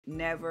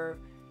never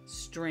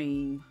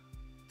stream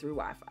through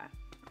Wi-Fi.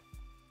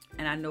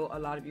 And I know a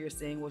lot of you are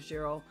saying, well,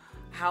 Cheryl,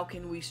 how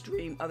can we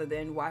stream other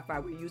than Wi-Fi?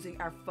 We're using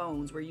our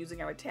phones, we're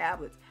using our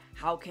tablets.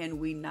 How can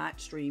we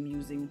not stream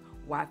using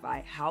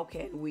Wi-Fi? How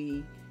can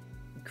we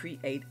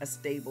create a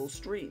stable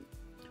stream?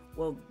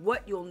 Well,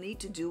 what you'll need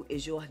to do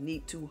is you'll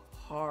need to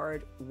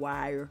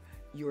hardwire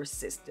your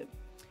system.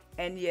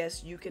 And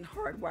yes, you can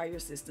hardwire your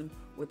system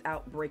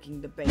without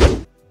breaking the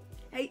bank.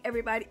 Hey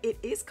everybody, it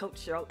is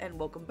Coach Cheryl and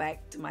welcome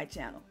back to my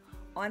channel.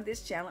 On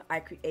this channel, I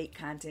create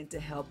content to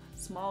help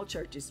small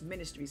churches,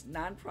 ministries,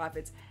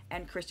 nonprofits,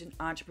 and Christian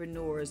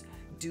entrepreneurs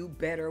do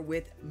better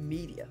with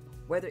media,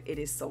 whether it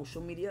is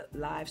social media,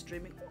 live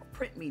streaming, or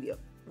print media,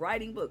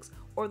 writing books,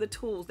 or the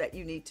tools that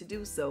you need to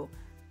do so.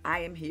 I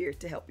am here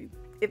to help you.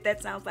 If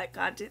that sounds like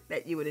content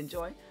that you would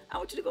enjoy, I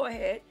want you to go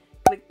ahead,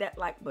 click that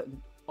like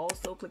button.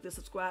 Also, click the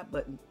subscribe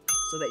button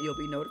so that you'll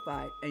be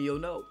notified and you'll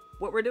know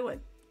what we're doing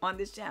on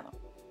this channel.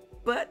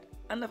 But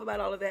enough about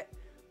all of that.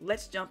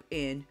 Let's jump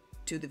in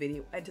to the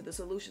video and to the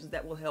solutions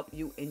that will help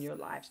you in your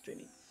live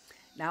streaming.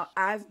 Now,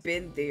 I've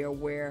been there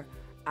where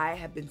I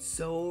have been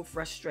so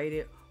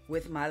frustrated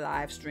with my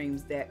live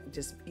streams that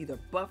just either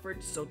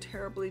buffered so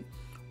terribly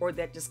or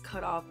that just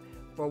cut off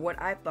for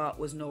what I thought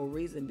was no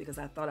reason, because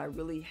I thought I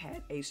really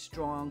had a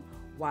strong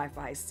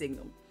Wi-Fi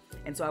signal.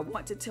 And so I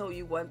want to tell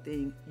you one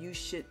thing: you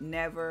should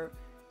never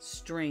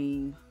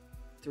stream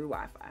through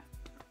Wi-Fi.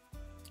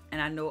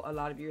 And I know a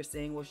lot of you are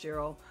saying, well,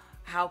 Cheryl,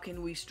 how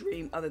can we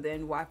stream other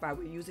than Wi-Fi?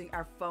 We're using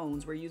our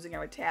phones, we're using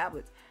our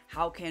tablets.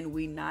 How can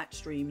we not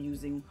stream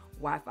using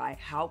Wi-Fi?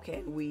 How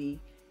can we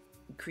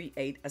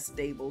create a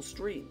stable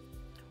stream?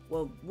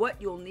 Well, what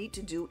you'll need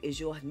to do is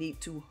you'll need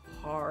to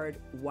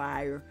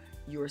hardwire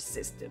your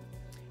system.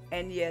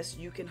 And yes,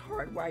 you can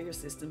hardwire your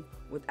system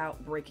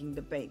without breaking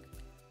the bank.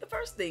 The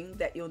first thing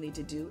that you'll need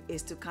to do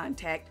is to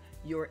contact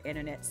your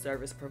internet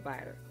service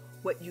provider.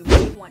 What you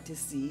may want to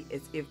see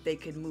is if they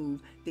could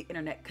move the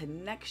internet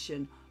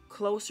connection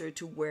closer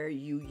to where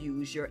you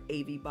use your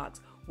AV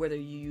box, whether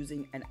you're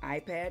using an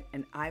iPad,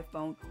 an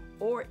iPhone,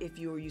 or if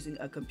you're using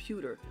a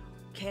computer.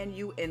 Can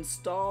you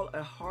install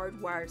a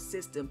hardwired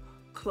system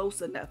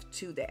close enough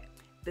to that?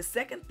 The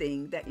second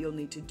thing that you'll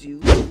need to do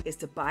is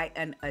to buy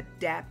an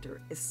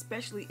adapter,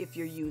 especially if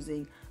you're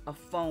using a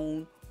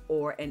phone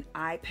or an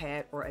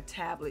iPad or a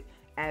tablet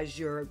as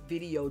your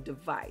video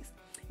device.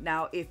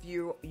 Now, if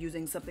you're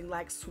using something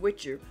like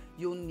Switcher,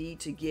 you'll need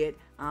to get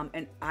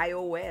an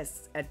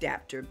iOS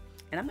adapter.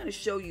 And I'm going to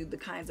show you the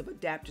kinds of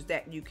adapters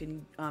that you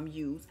can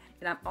use.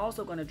 And I'm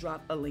also going to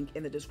drop a link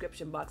in the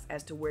description box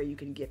as to where you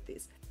can get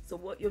this. So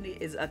what you'll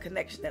need is a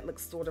connection that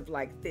looks sort of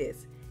like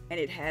this, and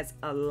it has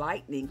a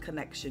lightning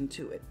connection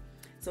to it.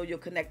 So you'll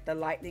connect the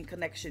lightning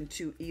connection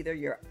to either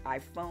your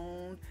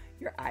iPhone,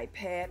 your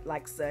iPad,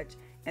 like such,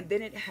 and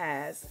then it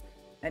has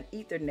an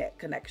Ethernet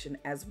connection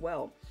as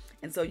well.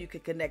 And so you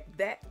could connect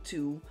that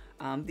to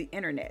the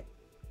internet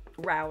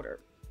router.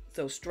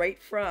 So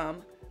straight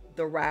from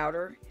the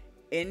router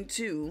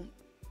into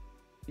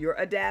your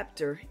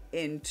adapter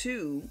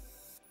into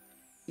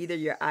either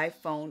your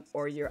iPhone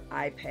or your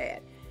iPad.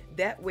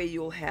 That way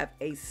you'll have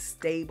a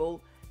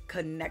stable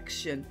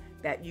connection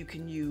that you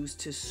can use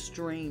to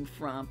stream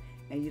from,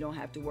 and you don't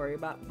have to worry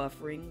about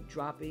buffering,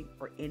 dropping,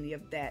 or any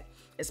of that,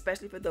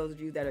 especially for those of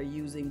you that are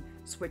using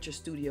Switcher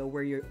Studio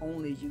where you're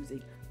only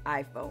using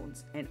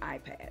iPhones and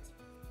iPads.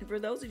 And for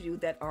those of you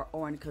that are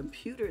on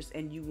computers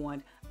and you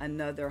want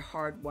another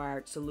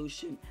hardwired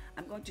solution,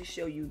 I'm going to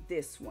show you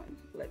this one.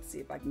 Let's see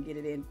if I can get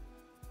it in.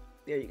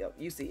 There you go.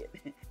 You see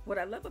it. What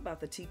I love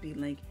about the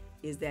TP-Link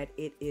is that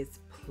it is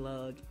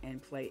plug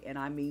and play. And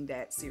I mean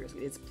that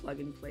seriously. It's plug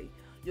and play.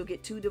 You'll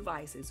get two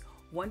devices.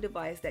 One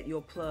device that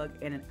you'll plug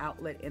in an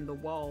outlet in the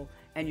wall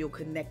and you'll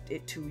connect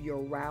it to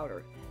your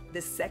router.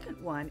 The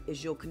second one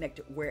is you'll connect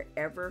it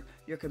wherever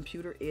your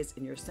computer is,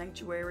 in your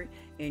sanctuary,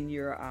 in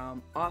your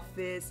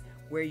office,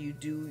 where you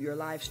do your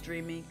live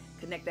streaming.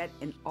 Connect that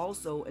and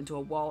also into a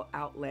wall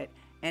outlet,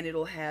 and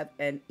it'll have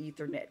an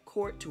Ethernet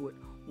cord to it.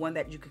 One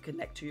that you could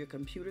connect to your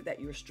computer that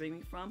you're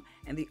streaming from,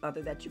 and the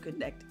other that you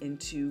connect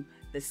into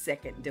the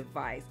second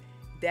device.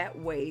 That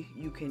way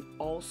you can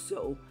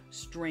also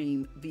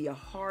stream via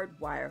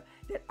hardwire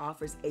that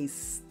offers a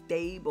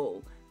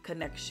stable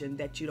connection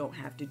that you don't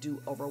have to do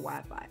over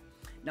Wi-Fi.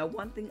 Now,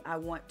 one thing I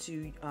want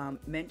to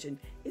mention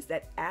is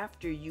that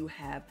after you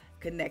have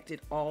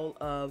connected all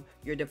of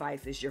your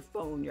devices, your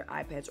phone, your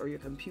iPads, or your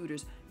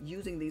computers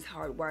using these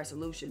hardwire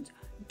solutions,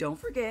 don't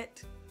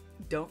forget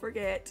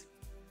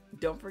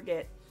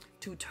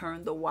to turn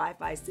the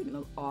Wi-Fi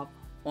signal off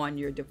on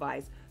your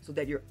device so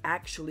that you're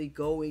actually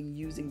going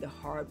using the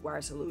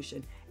hardwire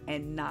solution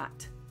and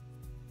not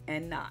the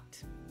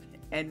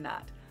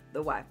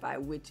Wi-Fi,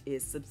 which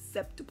is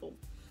susceptible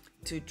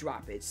to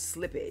droppage,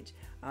 slippage,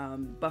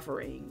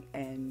 buffering,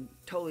 and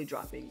totally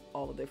dropping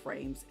all of their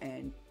frames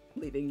and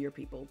leaving your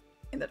people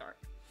in the dark.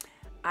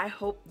 I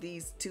hope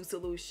these two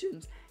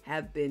solutions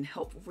have been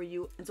helpful for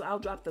you, and so I'll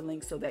drop the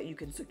link so that you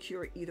can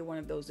secure either one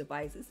of those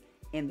devices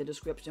in the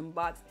description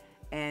box.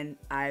 And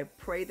I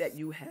pray that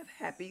you have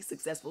happy,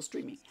 successful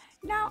streaming.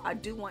 Now, I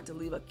do want to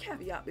leave a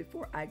caveat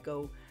before I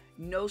go.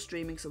 No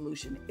streaming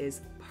solution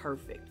is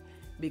perfect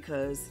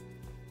because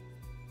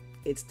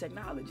it's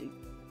technology.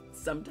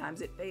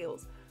 Sometimes it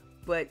fails,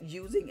 but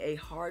using a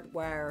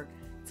hardwire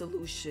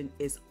solution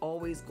is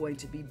always going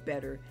to be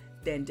better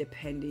than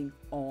depending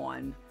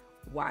on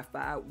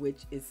Wi-Fi,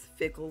 which is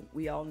fickle.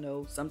 We all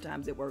know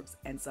sometimes it works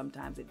and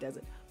sometimes it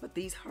doesn't. But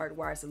these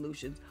hardwire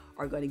solutions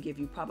are going to give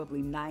you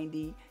probably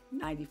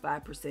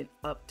 90-95%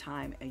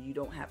 uptime, and you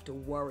don't have to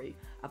worry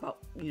about,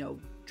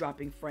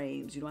 dropping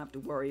frames. You don't have to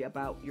worry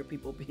about your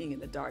people being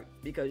in the dark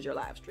because your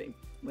live stream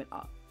went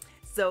off.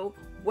 So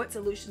what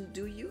solution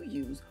do you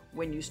use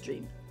when you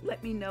stream?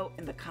 Let me know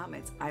in the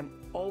comments.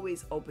 I'm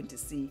always open to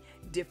see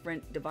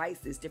different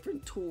devices,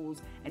 different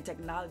tools and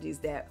technologies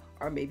that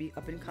are maybe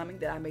up and coming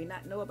that I may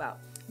not know about.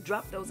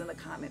 Drop those in the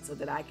comments so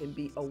that I can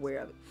be aware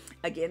of it.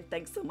 Again,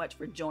 thanks so much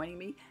for joining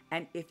me.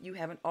 And if you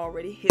haven't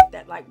already hit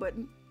that like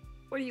button,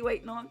 what are you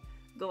waiting on?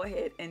 Go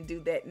ahead and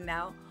do that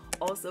now.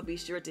 Also, be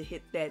sure to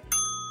hit that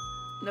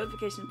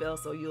notification bell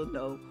so you'll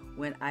know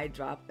when I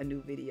drop a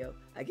new video.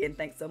 Again,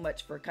 thanks so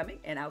much for coming,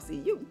 and I'll see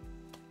you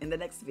in the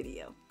next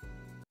video.